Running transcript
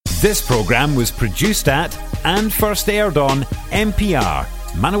This programme was produced at and first aired on MPR,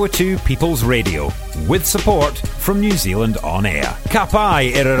 Manawatu People's Radio, with support from New Zealand On Air. Ka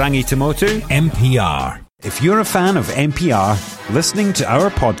pai Irarangi Tamotu, MPR. If you're a fan of MPR, listening to our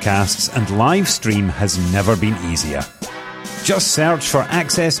podcasts and live stream has never been easier. Just search for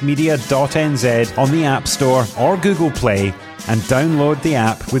accessmedia.nz on the App Store or Google Play and download the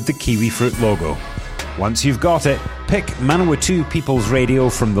app with the kiwifruit logo. Once you've got it, pick Manawatu People's Radio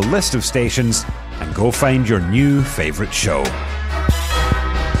from the list of stations and go find your new favourite show.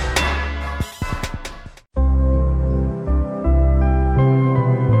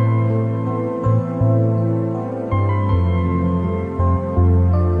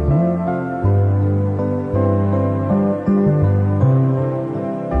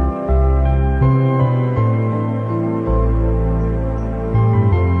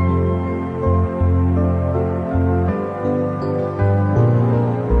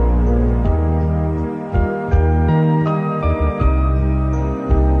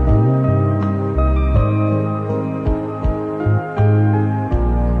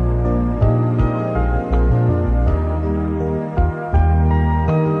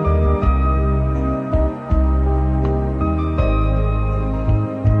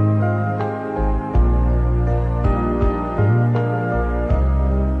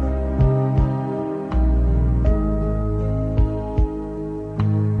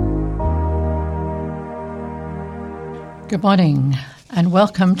 Good morning and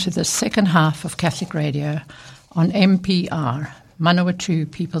welcome to the second half of Catholic Radio on MPR,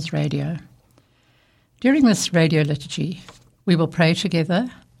 Manawatu People's Radio. During this radio liturgy, we will pray together,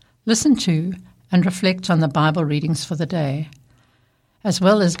 listen to and reflect on the Bible readings for the day, as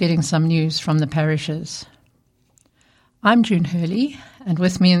well as getting some news from the parishes. I'm June Hurley, and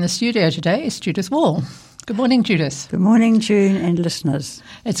with me in the studio today is Judith Wall. Good morning, Judith. Good morning, June and listeners.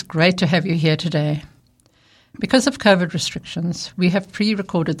 It's great to have you here today. Because of COVID restrictions, we have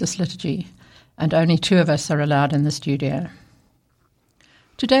pre-recorded this liturgy, and only two of us are allowed in the studio.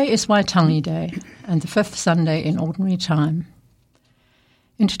 Today is Waitangi Day, and the fifth Sunday in Ordinary Time.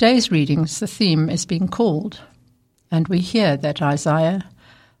 In today's readings, the theme is being called, and we hear that Isaiah,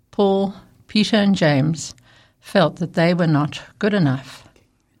 Paul, Peter and James felt that they were not good enough,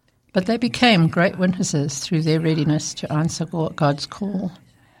 but they became great witnesses through their readiness to answer God's call.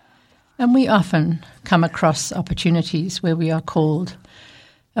 And we often come across opportunities where we are called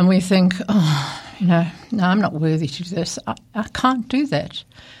and we think, no, I'm not worthy to do this. I can't do that.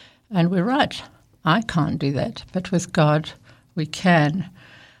 And we're right. I can't do that. But with God, we can.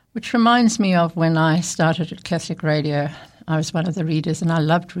 Which reminds me of when I started at Catholic Radio. I was one of the readers and I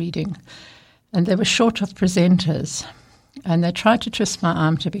loved reading. And they were short of presenters. And they tried to twist my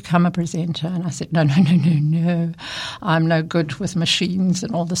arm to become a presenter. And I said, no. I'm no good with machines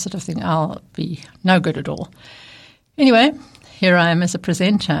and all this sort of thing. I'll be no good at all. Anyway, here I am as a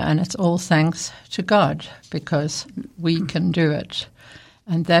presenter, and it's all thanks to God because we can do it.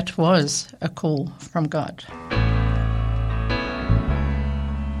 And that was a call from God.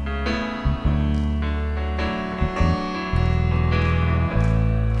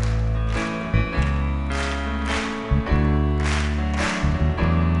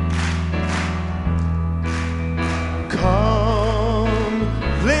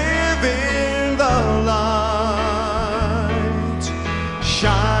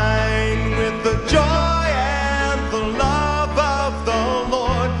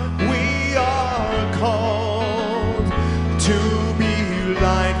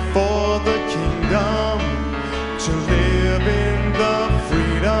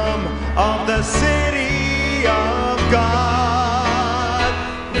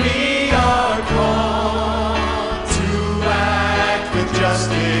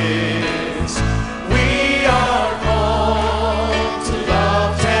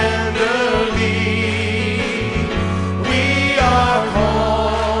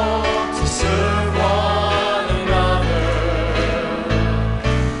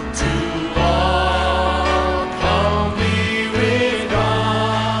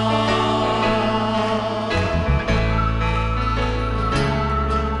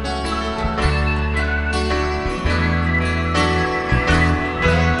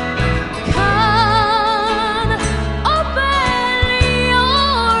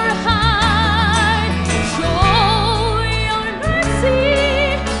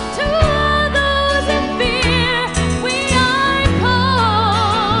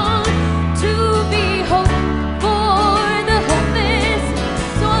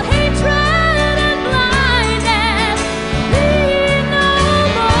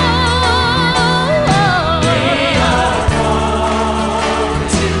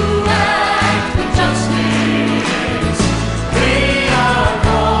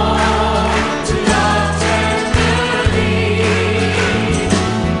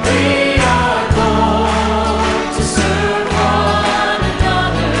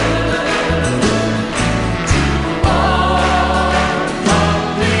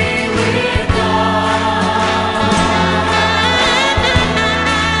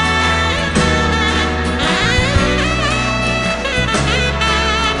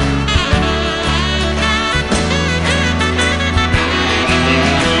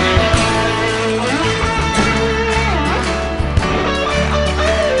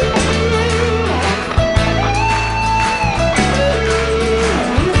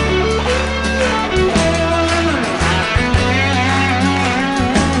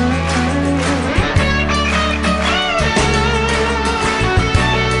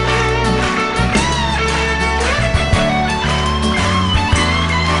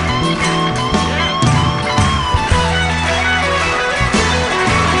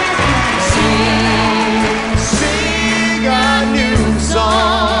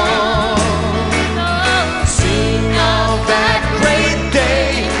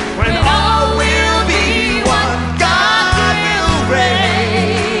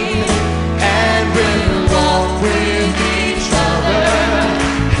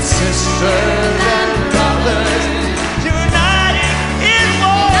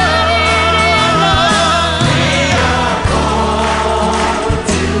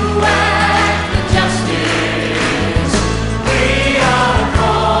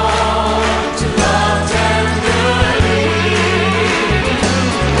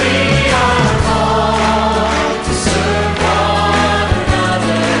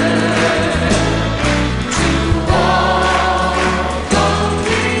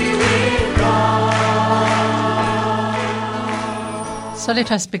 So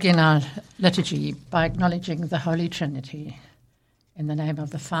let us begin our liturgy by acknowledging the Holy Trinity. In the name of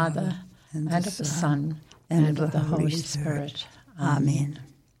the Father, and of the Son, and of the Holy Spirit. Amen.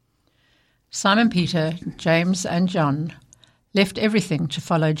 Simon Peter, James and John left everything to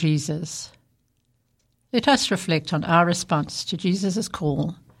follow Jesus. Let us reflect on our response to Jesus'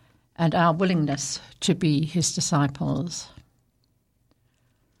 call and our willingness to be his disciples.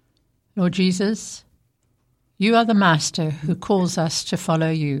 Lord Jesus, you are the Master who calls us to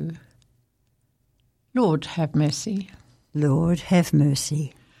follow you. Lord, have mercy. Lord, have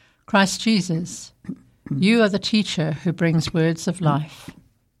mercy. Christ Jesus, you are the teacher who brings words of life.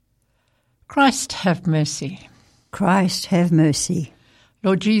 Christ, have mercy. Christ, have mercy.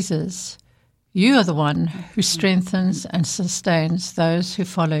 Lord Jesus, you are the one who strengthens and sustains those who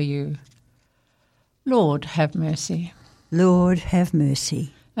follow you. Lord, have mercy. Lord, have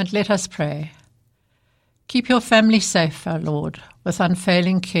mercy. And let us pray. Keep your family safe, O Lord, with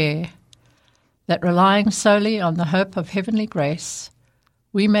unfailing care, that relying solely on the hope of heavenly grace,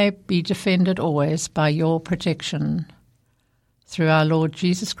 we may be defended always by your protection. Through our Lord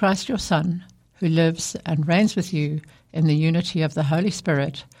Jesus Christ, your Son, who lives and reigns with you in the unity of the Holy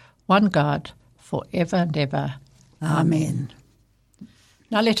Spirit, one God, for ever and ever. Amen.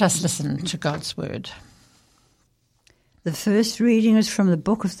 Now let us listen to God's word. The first reading is from the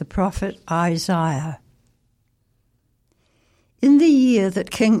book of the prophet Isaiah. In the year that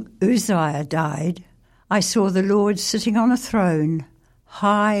King Uzziah died, I saw the Lord sitting on a throne,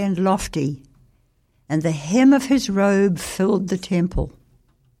 high and lofty, and the hem of his robe filled the temple.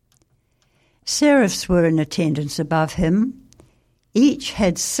 Seraphs were in attendance above him. Each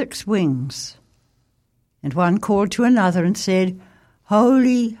had 6 wings. And one called to another and said,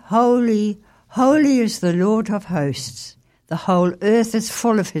 Holy, holy, holy is the Lord of hosts. The whole earth is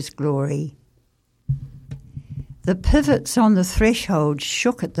full of his glory. The pivots on the threshold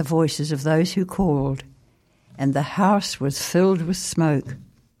shook at the voices of those who called, and the house was filled with smoke.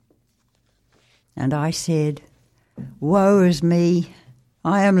 And I said, Woe is me!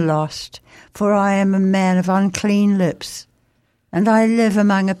 I am lost, for I am a man of unclean lips, and I live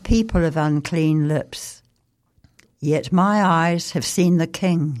among a people of unclean lips. Yet my eyes have seen the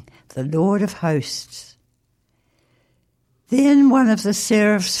King, the Lord of hosts. Then one of the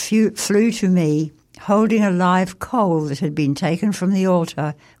seraphs flew to me, holding a live coal that had been taken from the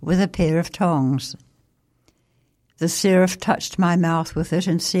altar with a pair of tongs. The seraph touched my mouth with it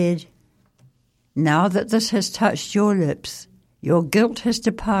and said, Now that this has touched your lips, your guilt has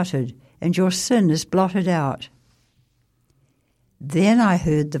departed and your sin is blotted out. Then I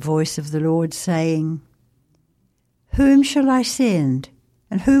heard the voice of the Lord saying, Whom shall I send,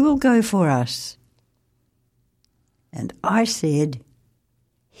 and who will go for us? And I said,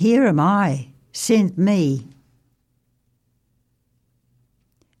 Here am I, send me.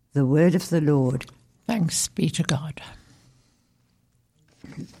 The word of the Lord. Thanks be to God.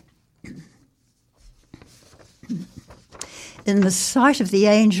 In the sight of the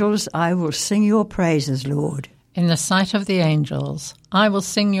angels, I will sing your praises, Lord. In the sight of the angels, I will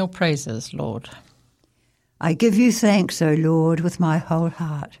sing your praises, Lord. I give you thanks, O Lord, with my whole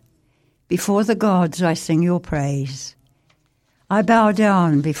heart. Before the gods I sing your praise. I bow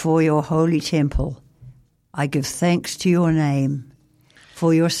down before your holy temple. I give thanks to your name,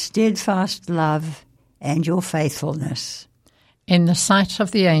 for your steadfast love and your faithfulness. In the sight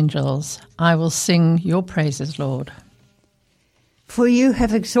of the angels, I will sing your praises, Lord. For you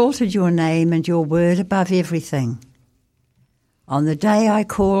have exalted your name and your word above everything. On the day I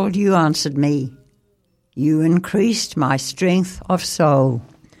called, you answered me. You increased my strength of soul.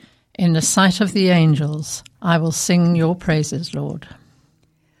 In the sight of the angels, I will sing your praises, Lord.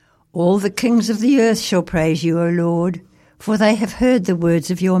 All the kings of the earth shall praise you, O Lord, for they have heard the words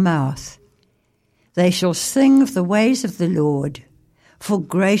of your mouth. They shall sing of the ways of the Lord, for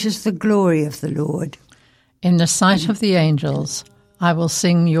great is the glory of the Lord. In the sight of the angels, I will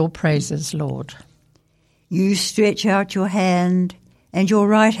sing your praises, Lord. You stretch out your hand, and your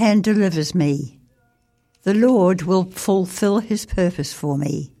right hand delivers me. The Lord will fulfill his purpose for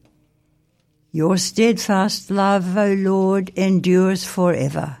me. Your steadfast love, O Lord, endures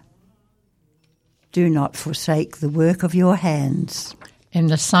forever. Do not forsake the work of your hands. In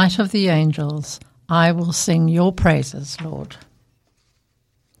the sight of the angels, I will sing your praises, Lord.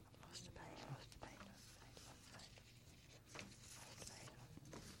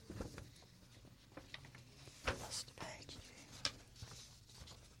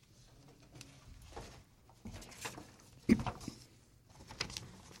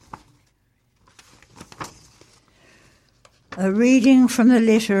 A reading from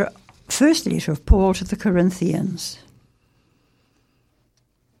the first letter of Paul to the Corinthians.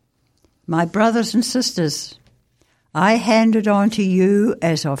 My brothers and sisters, I handed on to you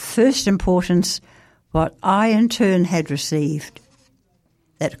as of first importance what I in turn had received,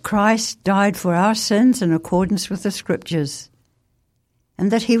 that Christ died for our sins in accordance with the Scriptures,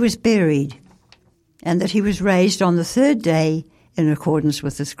 and that he was buried, and that he was raised on the third day in accordance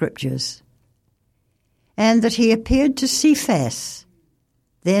with the Scriptures, and that he appeared to Cephas,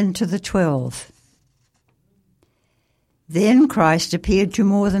 then to the 12. Then Christ appeared to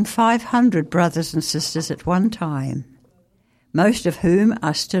more than 500 brothers and sisters at one time, most of whom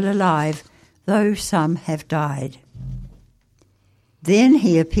are still alive, though some have died. Then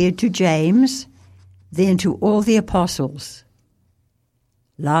he appeared to James, then to all the apostles.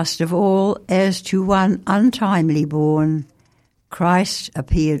 Last of all, as to one untimely born, Christ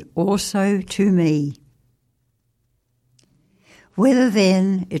appeared also to me. Whether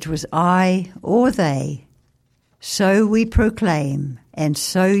then it was I or they, so we proclaim, and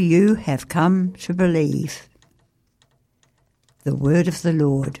so you have come to believe. The word of the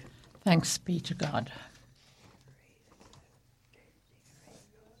Lord. Thanks be to God.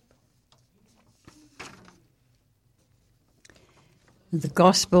 The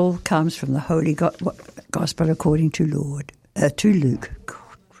Gospel comes from the Holy Gospel according to Luke.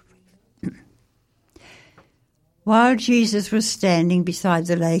 While Jesus was standing beside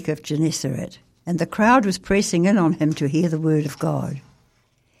the lake of Gennesaret, and the crowd was pressing in on him to hear the word of God,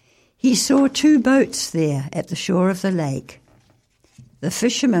 he saw 2 boats there at the shore of the lake. The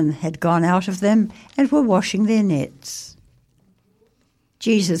fishermen had gone out of them and were washing their nets.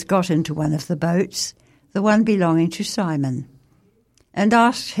 Jesus got into one of the boats, the one belonging to Simon, and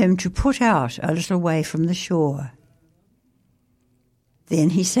asked him to put out a little way from the shore.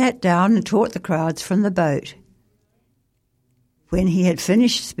 Then he sat down and taught the crowds from the boat. When he had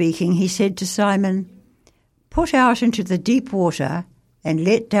finished speaking, he said to Simon, "Put out into the deep water and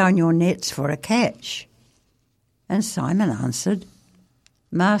let down your nets for a catch." And Simon answered,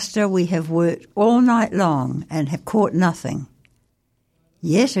 "Master, we have worked all night long and have caught nothing.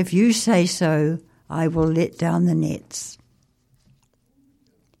 Yet if you say so, I will let down the nets."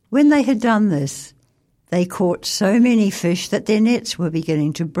 When they had done this, they caught so many fish that their nets were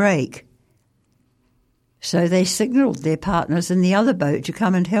beginning to break. So they signalled their partners in the other boat to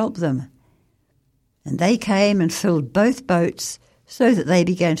come and help them. And they came and filled both boats so that they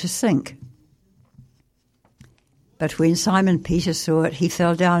began to sink. But when Simon Peter saw it, he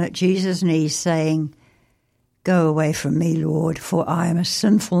fell down at Jesus' knees, saying, "Go away from me, Lord, for I am a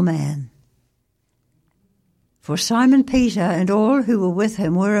sinful man." For Simon Peter and all who were with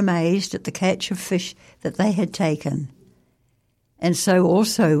him were amazed at the catch of fish that they had taken. And so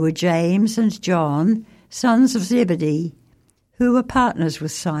also were James and John, sons of Zebedee, who were partners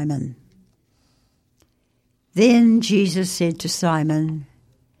with Simon. Then Jesus said to Simon,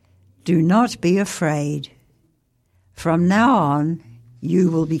 "Do not be afraid. From now on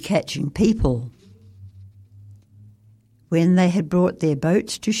you will be catching people." When they had brought their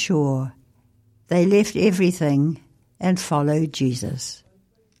boats to shore, they left everything and followed Jesus.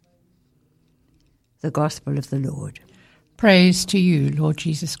 The Gospel of the Lord. Praise to you, Lord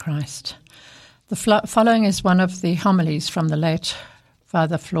Jesus Christ. The following is one of the homilies from the late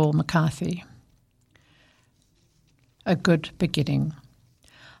Father Flor McCarthy. A good beginning.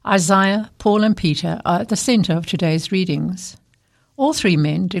 Isaiah, Paul and Peter are at the centre of today's readings. All 3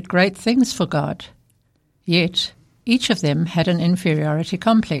 men did great things for God, yet each of them had an inferiority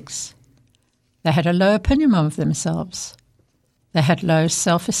complex. They had a low opinion of themselves. They had low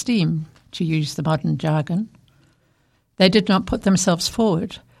self-esteem, to use the modern jargon. They did not put themselves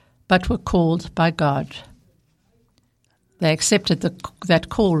forward, but were called by God. They accepted that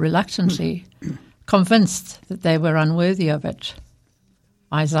call reluctantly, convinced that they were unworthy of it.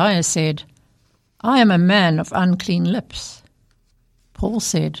 Isaiah said, "I am a man of unclean lips." Paul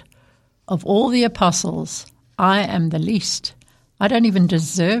said, "Of all the apostles, I am the least. I don't even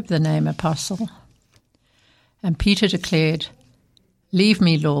deserve the name apostle." And Peter declared, "Leave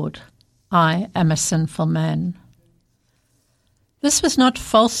me, Lord, I am a sinful man." This was not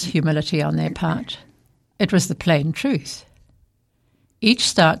false humility on their part. It was the plain truth. Each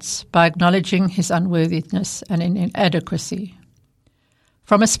starts by acknowledging his unworthiness and inadequacy.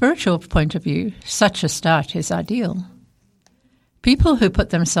 From a spiritual point of view, such a start is ideal. People who put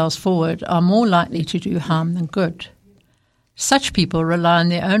themselves forward are more likely to do harm than good. Such people rely on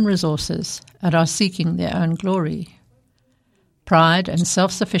their own resources and are seeking their own glory. Pride and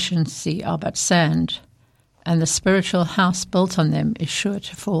self-sufficiency are but sand, and the spiritual house built on them is sure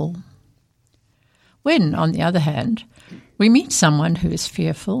to fall. When, on the other hand, we meet someone who is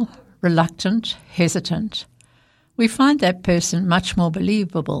fearful, reluctant, hesitant, we find that person much more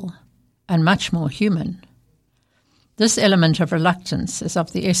believable and much more human. This element of reluctance is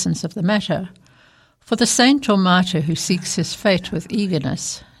of the essence of the matter, for the saint or martyr who seeks his fate with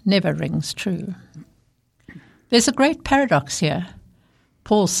eagerness never rings true. There's a great paradox here.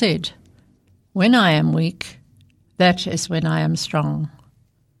 Paul said, "When I am weak, that is when I am strong."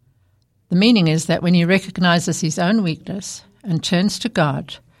 The meaning is that when he recognizes his own weakness and turns to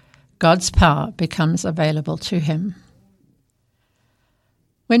God, God's power becomes available to him.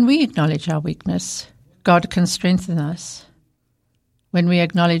 When we acknowledge our weakness, God can strengthen us. When we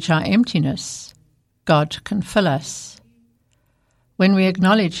acknowledge our emptiness, God can fill us. When we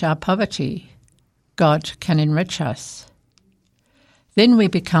acknowledge our poverty, God can enrich us. Then we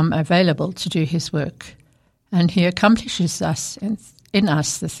become available to do his work, and he accomplishes in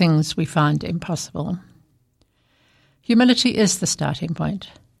us the things we find impossible. Humility is the starting point.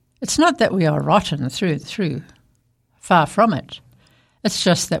 It's not that we are rotten through and through. Far from it. It's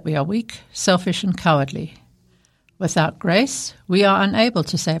just that we are weak, selfish, and cowardly. Without grace, we are unable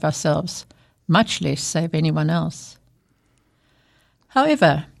to save ourselves, much less save anyone else.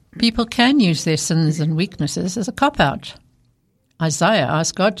 However, people can use their sins and weaknesses as a cop-out. Isaiah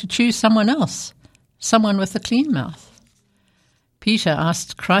asked God to choose someone else, someone with a clean mouth. Peter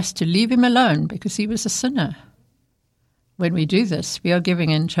asked Christ to leave him alone because he was a sinner. When we do this, we are giving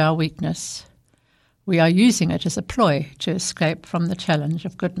in to our weakness. We are using it as a ploy to escape from the challenge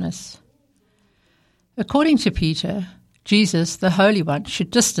of goodness. According to Peter, Jesus, the Holy One, should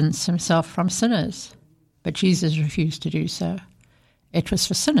distance himself from sinners, but Jesus refused to do so. It was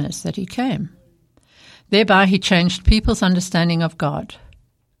for sinners that he came. Thereby he changed people's understanding of God.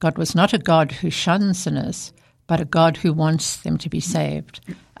 God was not a God who shuns sinners, but a God who wants them to be saved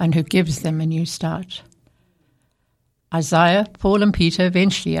and who gives them a new start. Isaiah, Paul, and Peter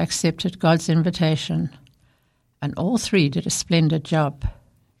eventually accepted God's invitation, and all three did a splendid job.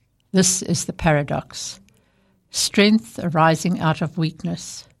 This is the paradox: strength arising out of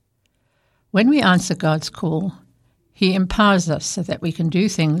weakness. When we answer God's call, he empowers us so that we can do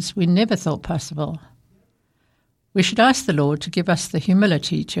things we never thought possible. We should ask the Lord to give us the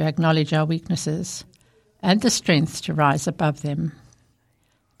humility to acknowledge our weaknesses and the strength to rise above them.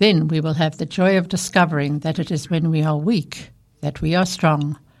 Then we will have the joy of discovering that it is when we are weak that we are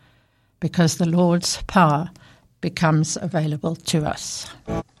strong, because the Lord's power becomes available to us.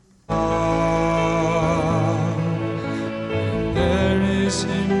 There is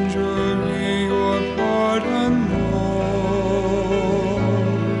injury or pardon, Lord,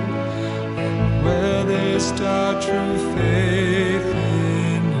 and where there's doubt, true faith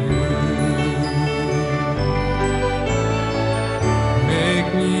in you. Make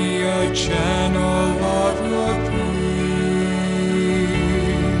me a channel of your peace.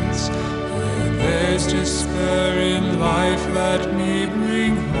 Where there's despair in life, let me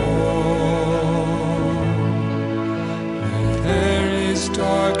bring hope. Where there is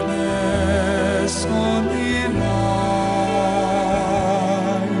darkness, only light.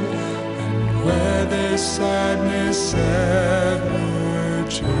 And where there's sadness, ever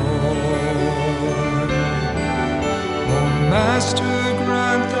joy. Oh, Master,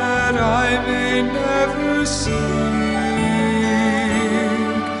 grant that I may never seek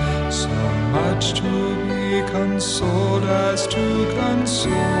so much to be consoled as to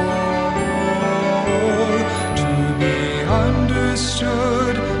console, to be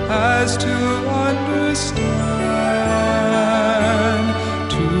understood as to understand,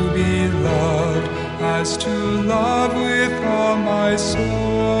 to be loved as to love with all my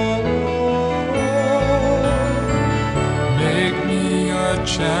soul. Make me a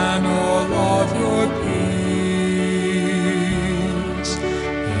channel of your peace.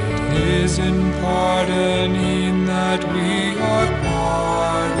 It is in pardoning that we are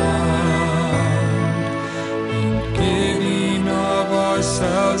pardoned, in giving of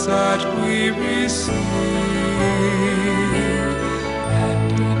ourselves that we receive,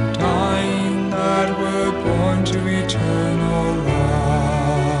 and in dying that we're born to eternal life.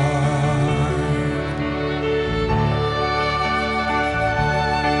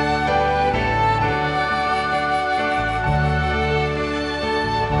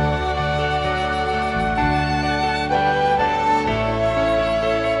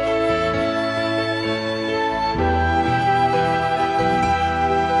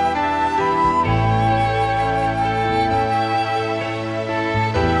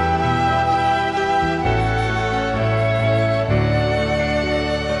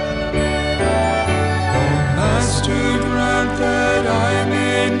 That I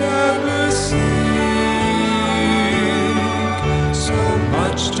may never seek so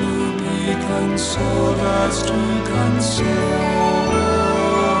much to be consoled as to console,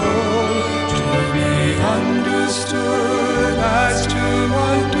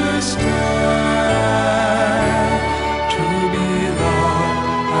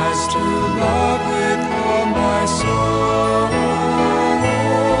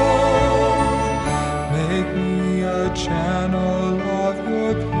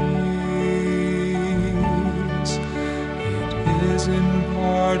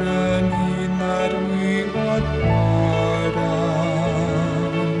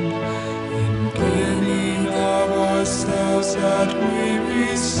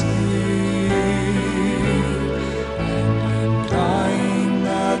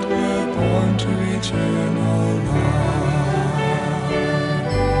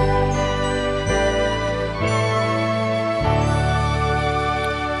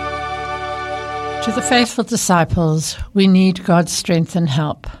 To the faithful disciples, we need God's strength and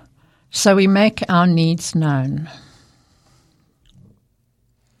help, so we make our needs known.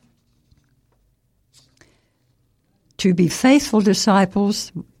 To be faithful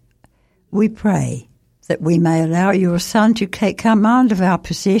disciples, we pray that we may allow your Son to take command of our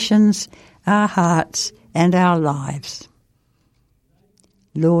possessions, our hearts, and our lives.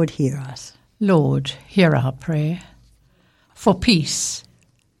 Lord, hear us. Lord, hear our prayer. For peace,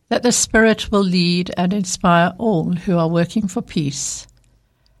 that the Spirit will lead and inspire all who are working for peace,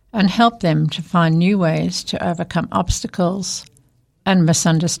 and help them to find new ways to overcome obstacles and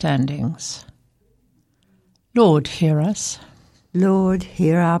misunderstandings. Lord, hear us. Lord,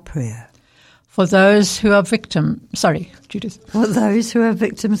 hear our prayer. For those who are Judith. For those who are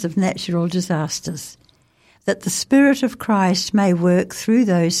victims of natural disasters, that the Spirit of Christ may work through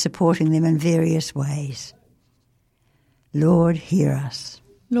those supporting them in various ways. Lord, hear us.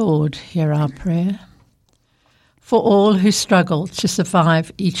 Lord, hear our prayer. For all who struggle to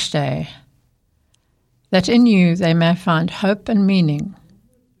survive each day, that in you they may find hope and meaning,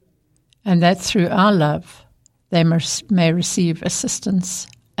 and that through our love they may receive assistance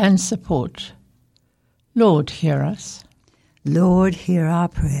and support. Lord, hear us. Lord, hear our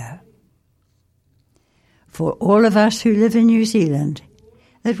prayer. For all of us who live in New Zealand,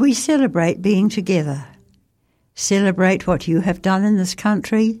 that we celebrate being together, celebrate what you have done in this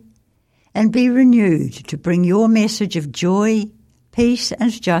country, and be renewed to bring your message of joy, peace,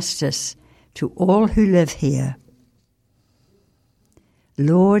 and justice to all who live here.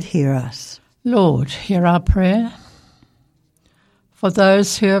 Lord, hear us. Lord, hear our prayer. For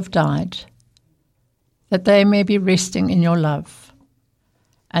those who have died, that they may be resting in your love,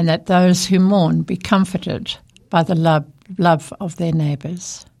 and that those who mourn be comforted by the love of their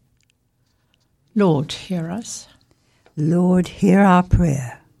neighbours. Lord, hear us. Lord, hear our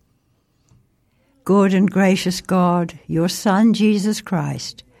prayer. Good and gracious God, your Son, Jesus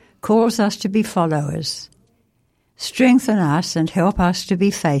Christ, calls us to be followers. Strengthen us and help us to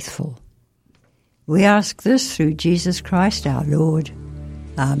be faithful. We ask this through Jesus Christ our Lord.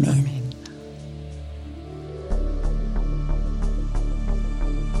 Amen. Amen.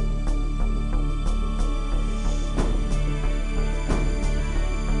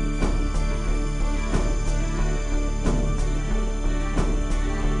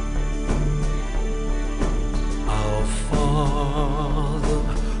 Our Father,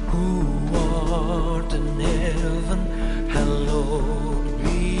 who art in heaven, hallowed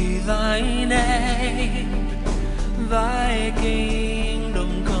be thy name. Thy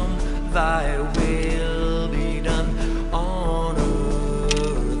kingdom come, thy will be done on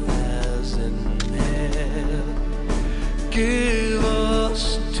earth as in heaven. Give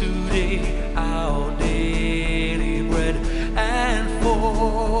us today our daily bread, and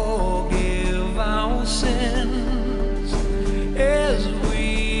forgive our sins as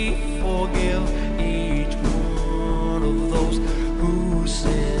we forgive each one of those who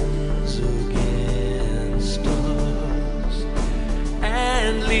sins against us.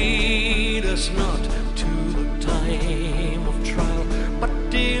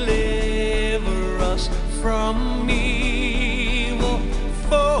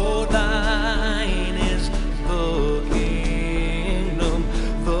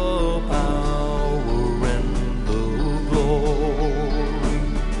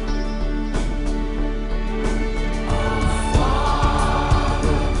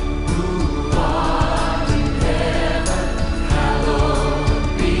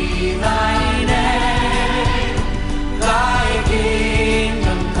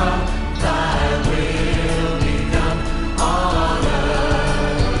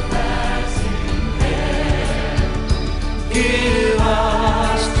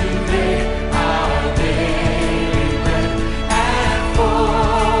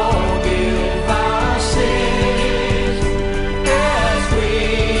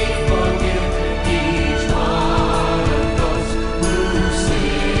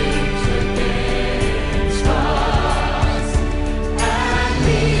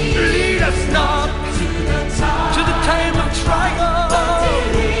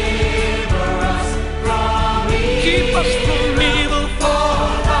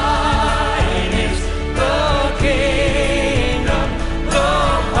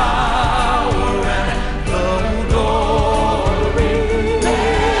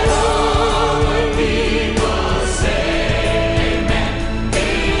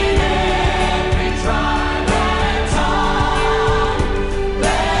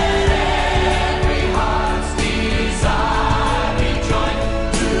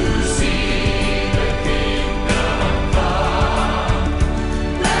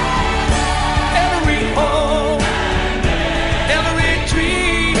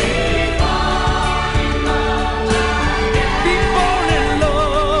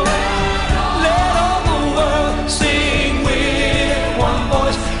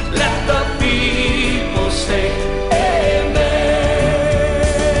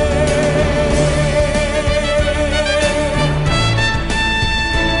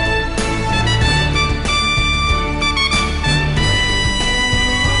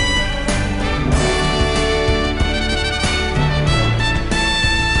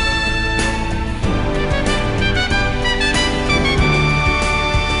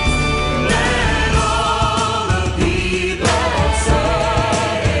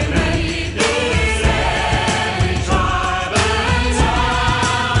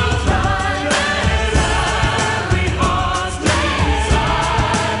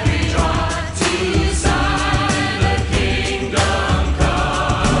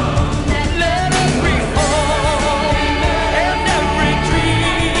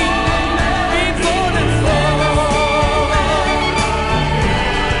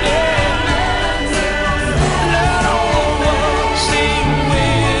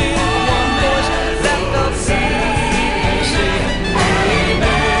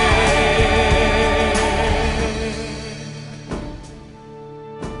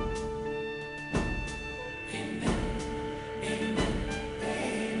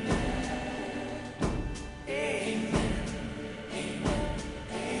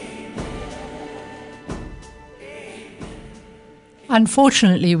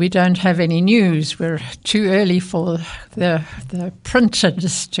 Unfortunately, we don't have any news. We're too early for the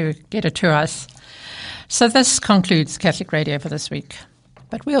printers to get it to us. So this concludes Catholic Radio for this week.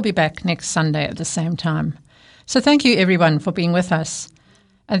 But we'll be back next Sunday at the same time. So thank you, everyone, for being with us.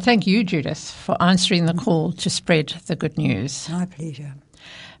 And thank you, Judith, for answering the call to spread the good news. My pleasure.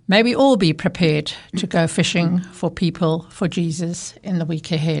 May we all be prepared to go fishing for people for Jesus in the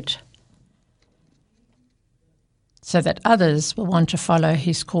week ahead, so that others will want to follow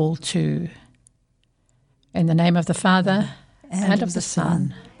his call too. In the name of the Father, and of the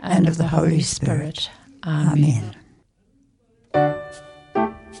Son, and of the Holy Spirit. Amen.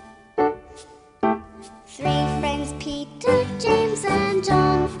 Three friends, Peter, James, and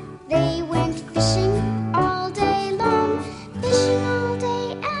John, they went fishing all day long, fishing all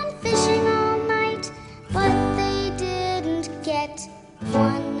day and fishing all night, but they didn't get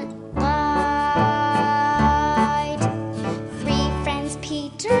one bite. Three friends,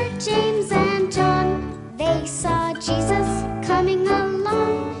 Peter, James, and John, they saw Jesus coming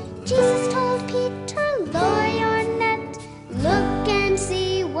along. Jesus told Peter, lower your net, look and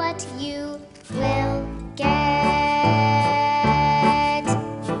see what you will get.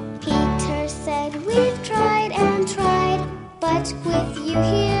 Peter said, we've tried and tried, but with you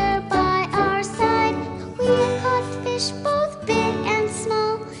here by our side, we have caught fish both big and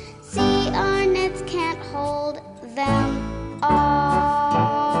small. See, our nets can't hold them all.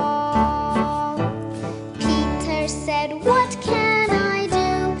 Peter said, what can I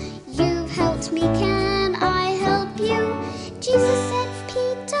do? You've helped me, can I help you? Jesus said,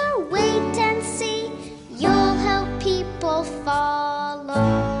 Peter, wait and see. You'll help people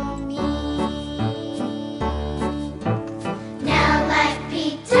follow me. Now, like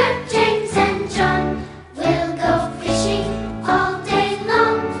Peter, James, and John, we'll go fishing all day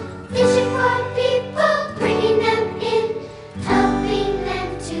long, fishing for people, bringing them in, helping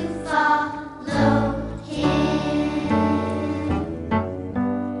them to follow him.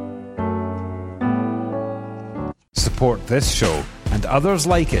 Support this show and others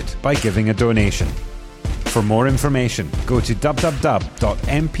like it by giving a donation. For more information, go to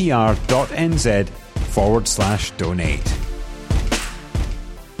www.mpr.nz/donate.